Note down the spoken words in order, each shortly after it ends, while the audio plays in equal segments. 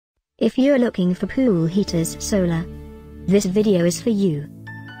If you're looking for pool heaters solar, this video is for you.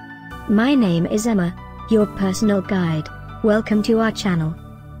 My name is Emma, your personal guide. Welcome to our channel.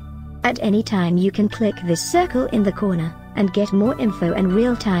 At any time you can click this circle in the corner, and get more info and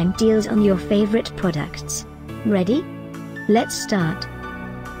real-time deals on your favorite products. Ready? Let's start.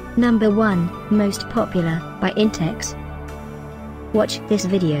 Number 1, Most Popular, by Intex. Watch this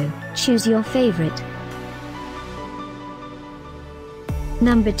video, choose your favorite.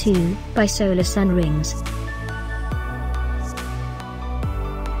 Number 2, by Solar Sun Rings.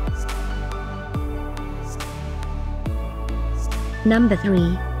 Number 3,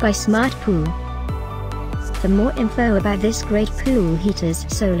 by Smartpool. For more info about this great pool heaters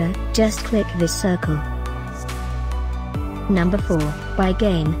solar, just click this circle. Number 4, by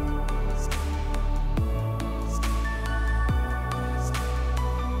Gain.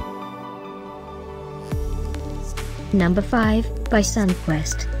 Number 5, by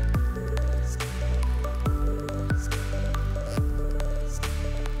SunQuest.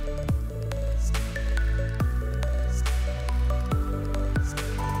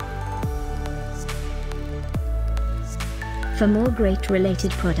 For more great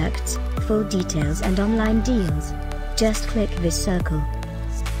related products, full details and online deals, just click this circle.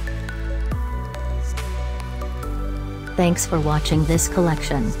 Thanks for watching this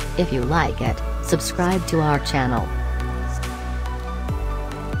collection. If you like it, subscribe to our channel.